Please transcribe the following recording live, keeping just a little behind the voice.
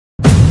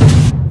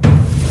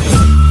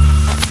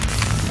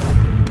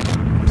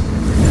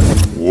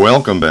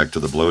Welcome back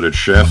to The Bloated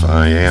Chef.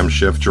 I am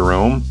Chef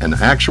Jerome, an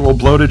actual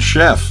bloated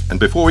chef. And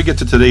before we get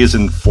to today's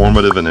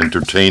informative and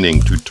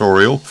entertaining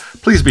tutorial,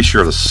 please be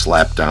sure to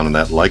slap down on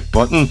that like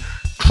button,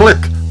 click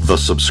the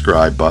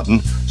subscribe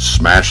button,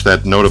 smash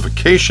that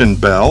notification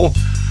bell,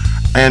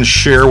 and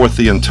share with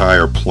the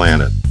entire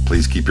planet.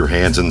 Please keep your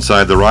hands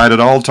inside the ride at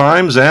all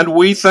times, and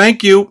we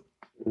thank you.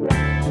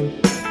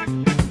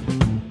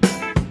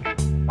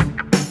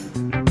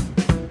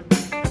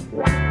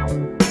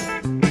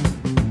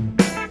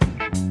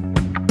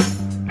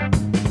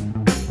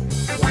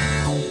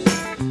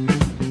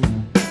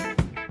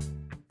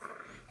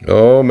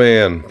 Oh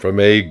man, from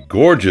a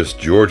gorgeous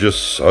Georgia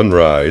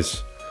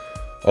sunrise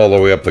all the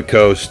way up the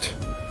coast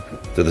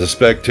to the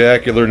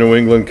spectacular New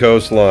England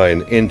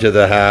coastline into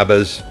the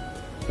harbors,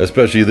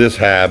 especially this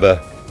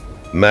harbor,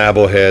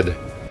 Marblehead.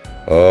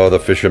 Oh, the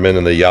fishermen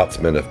and the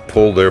yachtsmen have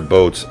pulled their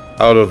boats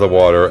out of the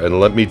water, and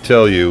let me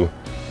tell you,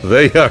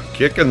 they are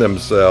kicking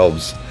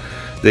themselves.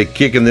 They're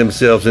kicking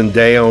themselves in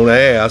day on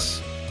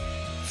ass.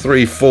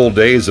 3 full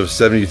days of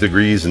 70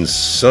 degrees and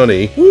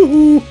sunny.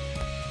 Woohoo!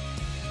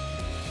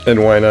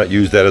 And why not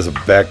use that as a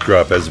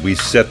backdrop as we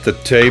set the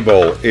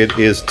table? It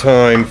is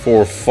time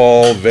for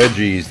fall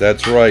veggies.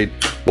 That's right.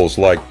 Those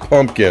like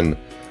pumpkin,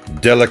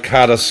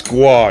 delicata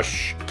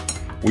squash.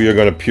 We are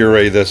going to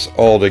puree this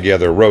all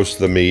together. Roast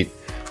the meat,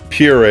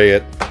 puree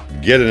it,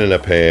 get it in a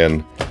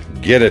pan,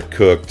 get it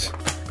cooked,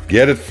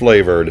 get it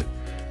flavored.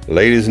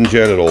 Ladies and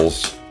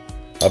genitals,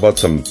 how about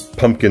some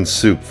pumpkin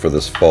soup for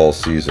this fall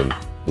season?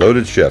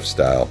 Loaded chef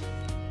style.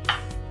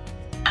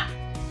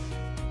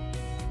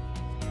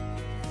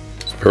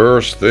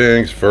 First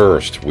things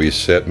first, we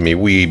set me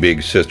Wee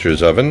Big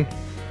Sister's oven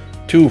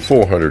to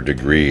 400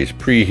 degrees,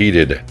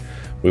 preheated.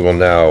 We will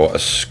now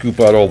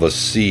scoop out all the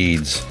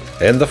seeds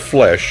and the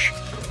flesh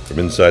from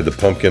inside the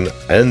pumpkin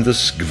and the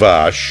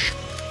squash.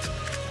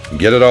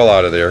 Get it all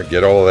out of there,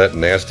 get all of that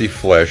nasty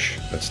flesh.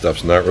 That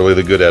stuff's not really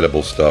the good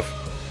edible stuff.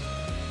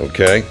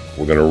 Okay,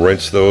 we're going to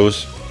rinse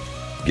those,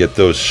 get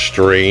those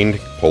strained,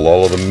 pull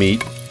all of the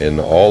meat and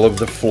all of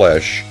the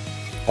flesh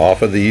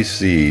off of these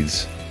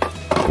seeds.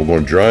 We're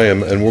going to dry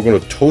them, and we're going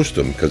to toast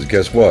them, because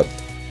guess what?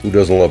 Who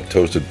doesn't love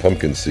toasted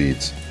pumpkin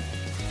seeds?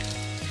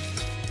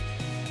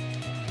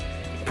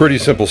 Pretty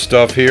simple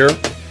stuff here.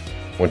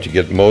 Once you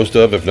get most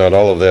of, if not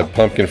all of that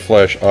pumpkin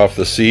flesh off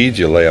the seeds,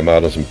 you lay them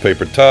out on some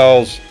paper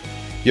towels,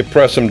 you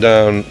press them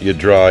down, you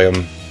dry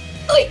them.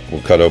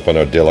 We'll cut open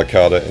our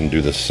delicata and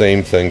do the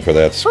same thing for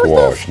that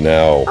squash.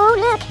 Now, oh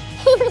look,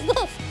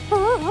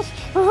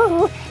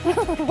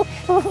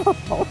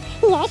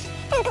 yes,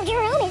 Uncle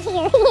Jerome is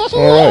here. Yes,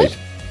 all right.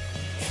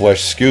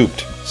 Flesh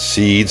scooped,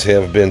 seeds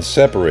have been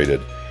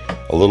separated.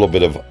 A little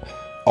bit of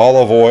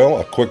olive oil,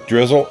 a quick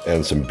drizzle,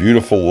 and some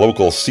beautiful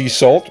local sea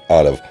salt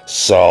out of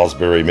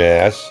Salisbury,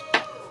 Mass.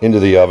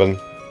 Into the oven,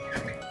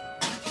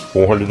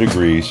 400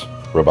 degrees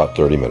for about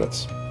 30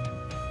 minutes.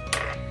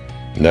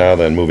 Now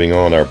then, moving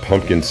on, our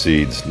pumpkin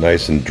seeds,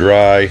 nice and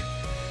dry.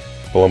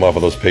 Pull them off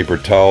of those paper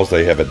towels.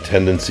 They have a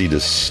tendency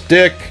to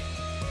stick,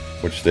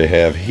 which they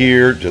have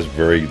here. Just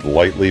very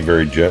lightly,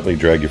 very gently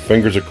drag your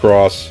fingers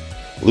across,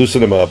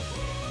 loosen them up.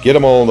 Get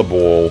them all in the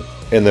bowl,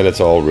 and then it's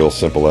all real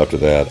simple after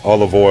that.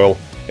 Olive oil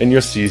and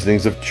your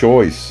seasonings of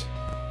choice.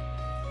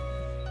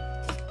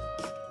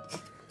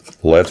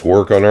 Let's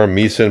work on our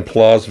mise en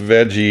place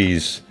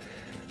veggies.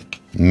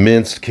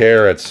 Minced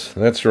carrots,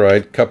 that's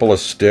right, couple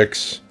of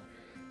sticks.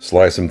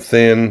 Slice them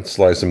thin,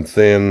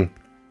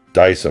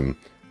 dice them,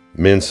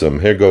 mince them.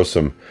 Here goes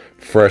some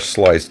fresh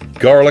sliced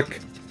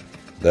garlic.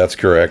 That's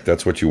correct,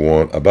 that's what you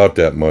want, about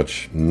that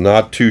much.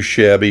 Not too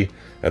shabby,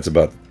 that's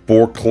about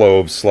 4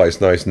 cloves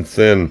sliced nice and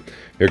thin.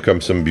 Here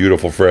comes some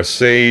beautiful fresh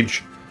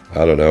sage.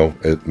 I don't know,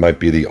 it might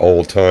be the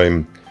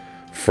all-time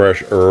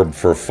fresh herb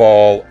for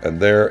fall.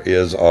 And there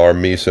is our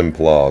mise en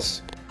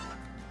place.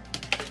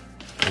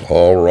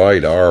 All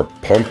right, our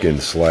pumpkin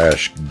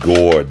slash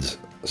gourds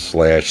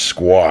slash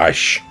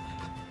squash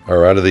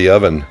are out of the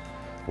oven.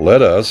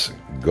 Let us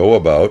go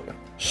about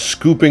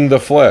scooping the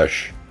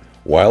flesh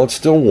while it's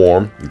still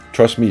warm.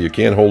 Trust me, you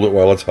can't hold it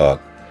while it's hot.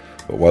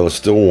 But while it's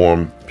still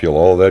warm, peel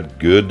all that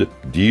good,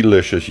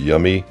 delicious,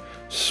 yummy,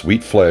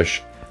 sweet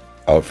flesh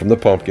out from the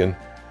pumpkin.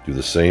 Do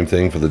the same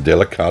thing for the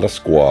delicata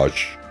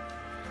squash.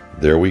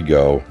 There we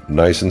go.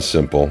 Nice and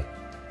simple.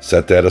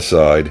 Set that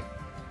aside.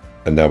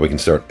 And now we can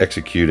start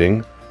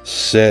executing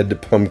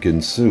said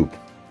pumpkin soup.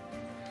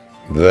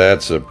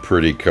 That's a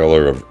pretty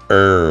color of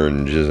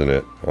orange, isn't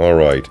it? All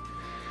right.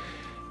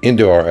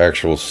 Into our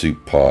actual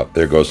soup pot.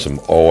 There goes some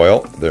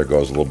oil. There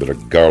goes a little bit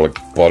of garlic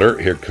butter.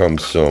 Here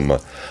comes some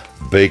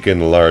bacon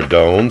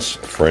lardons,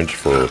 French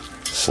for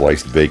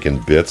sliced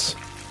bacon bits,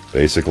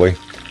 basically.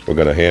 We're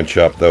going to hand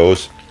chop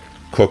those,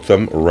 cook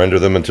them, render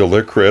them until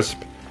they're crisp,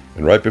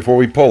 and right before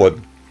we pull it,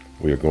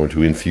 we are going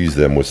to infuse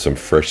them with some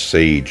fresh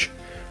sage.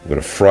 We're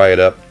going to fry it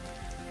up,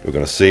 we're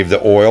going to save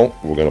the oil,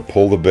 we're going to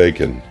pull the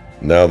bacon.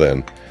 Now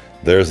then,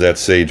 there's that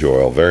sage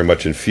oil, very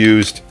much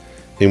infused.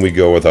 In we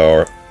go with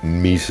our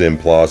mise en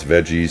place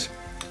veggies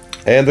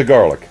and the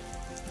garlic.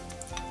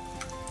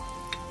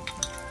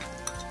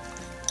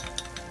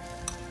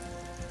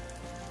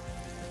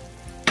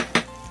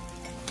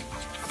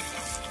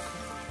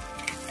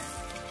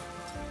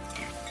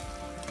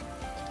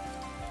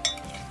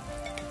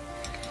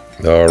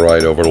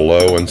 Alright, over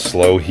low and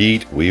slow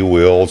heat, we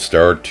will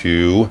start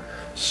to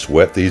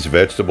sweat these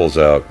vegetables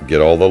out.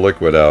 Get all the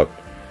liquid out.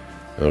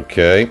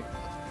 Okay.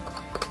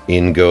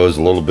 In goes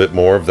a little bit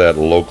more of that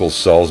local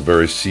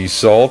Salisbury sea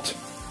salt.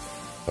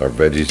 Our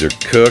veggies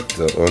are cooked.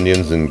 The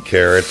onions and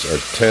carrots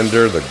are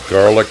tender. The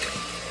garlic.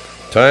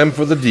 Time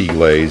for the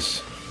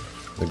deglaze.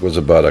 There goes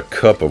about a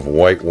cup of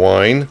white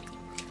wine.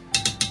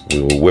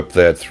 We will whip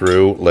that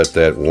through. Let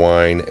that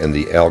wine and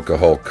the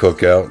alcohol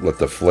cook out. Let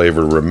the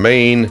flavor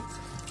remain.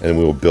 And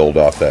we will build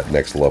off that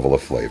next level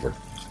of flavor.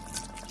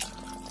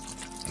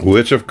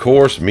 Which, of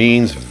course,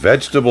 means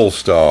vegetable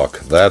stock.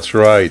 That's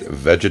right.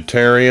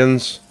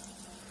 Vegetarians,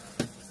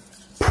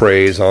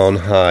 praise on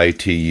high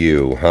to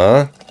you,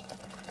 huh?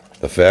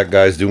 The fat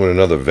guy's doing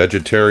another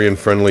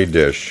vegetarian-friendly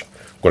dish.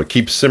 We're going to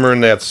keep simmering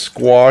that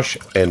squash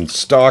and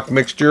stock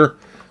mixture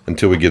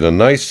until we get a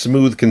nice,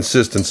 smooth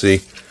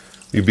consistency.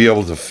 You'll be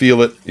able to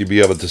feel it. You'll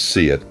be able to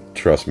see it.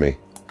 Trust me.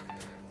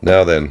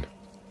 Now then,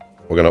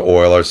 we're going to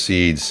oil our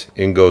seeds.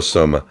 In goes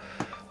some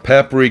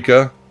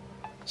paprika,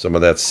 some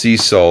of that sea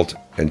salt,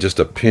 and just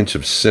a pinch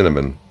of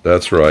cinnamon.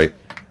 That's right.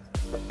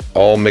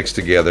 All mixed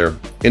together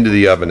into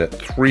the oven at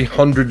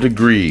 300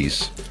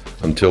 degrees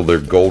until they're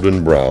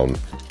golden brown.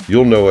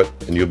 You'll know it,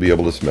 and you'll be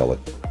able to smell it.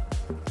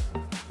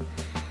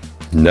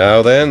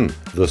 Now then,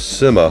 the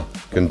simmer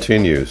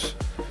continues.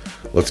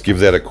 Let's give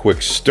that a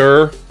quick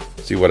stir.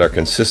 See what our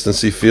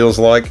consistency feels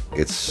like.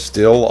 It's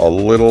still a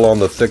little on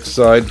the thick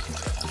side.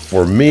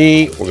 For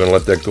me, we're going to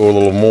let that go a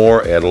little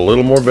more. Add a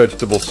little more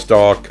vegetable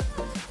stock.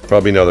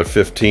 Probably another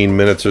 15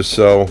 minutes or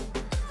so.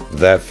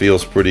 That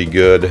feels pretty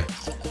good.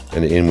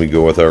 And in we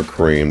go with our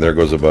cream. There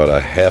goes about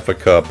a half a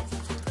cup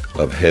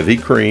of heavy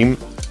cream.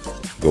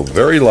 Go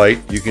very light.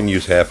 You can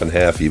use half and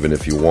half even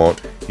if you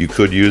want. You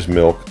could use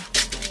milk.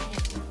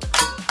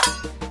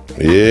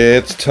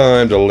 It's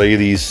time to lay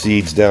these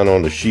seeds down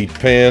on the sheet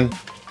pan.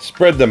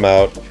 Spread them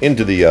out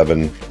into the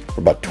oven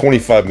for about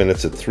 25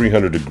 minutes at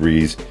 300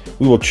 degrees.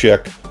 We will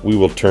check, we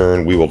will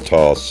turn, we will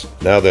toss.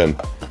 Now then,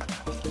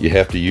 you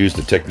have to use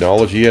the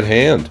technology at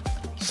hand.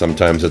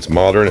 Sometimes it's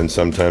modern and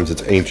sometimes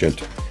it's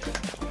ancient.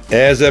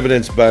 As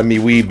evidenced by me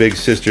wee big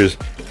sister's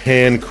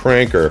hand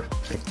cranker.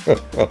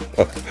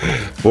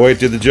 Boy, it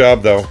did the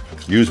job though.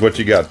 Use what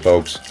you got,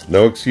 folks.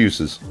 No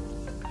excuses.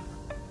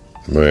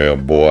 Well,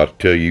 boy, I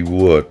tell you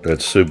what,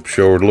 that soup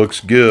sure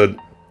looks good.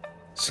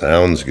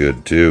 Sounds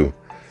good too.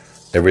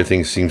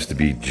 Everything seems to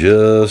be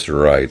just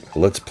right.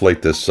 Let's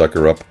plate this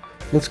sucker up.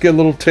 Let's get a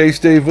little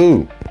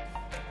taste-a-vu.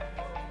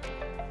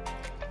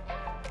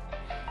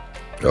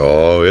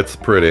 Oh, it's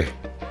pretty.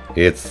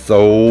 It's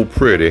so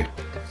pretty.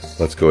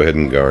 Let's go ahead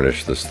and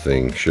garnish this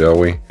thing, shall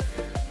we?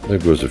 There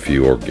goes a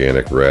few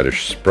organic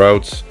radish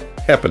sprouts.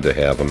 Happen to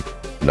have them.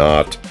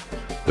 Not.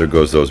 There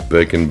goes those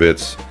bacon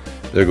bits.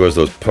 There goes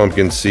those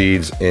pumpkin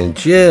seeds. And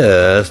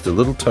just a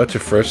little touch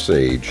of fresh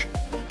sage.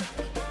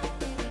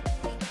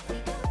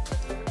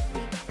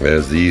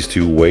 As these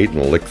two wait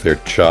and lick their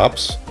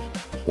chops,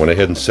 went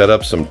ahead and set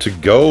up some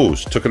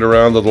to-goes. Took it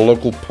around to the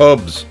local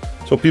pubs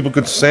so people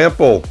could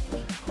sample.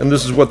 And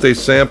this is what they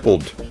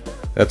sampled.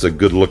 That's a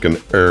good-looking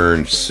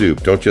orange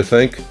soup, don't you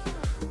think?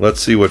 Let's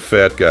see what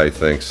Fat Guy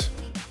thinks.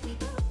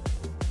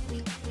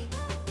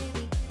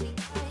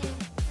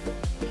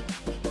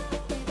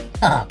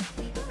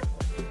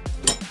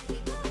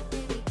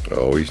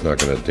 Oh, he's not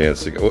going to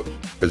dance again. Oh,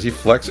 is he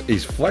flex?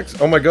 He's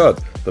flex. Oh my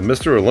God, the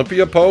Mr.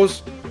 Olympia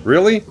pose?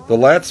 Really? The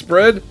lat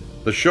spread?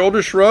 The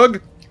shoulder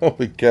shrug?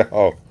 Holy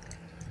cow.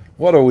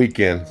 What a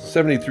weekend.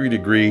 73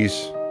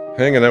 degrees.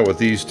 Hanging out with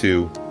these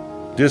two.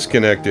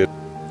 Disconnected.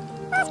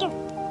 Oscar,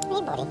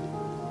 hey buddy.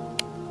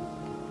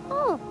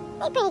 Oh,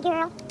 hey pretty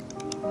girl.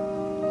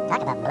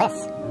 Talk about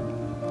bliss.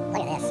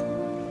 Look at this.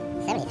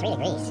 73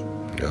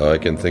 degrees. I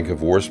can think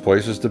of worse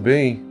places to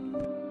be.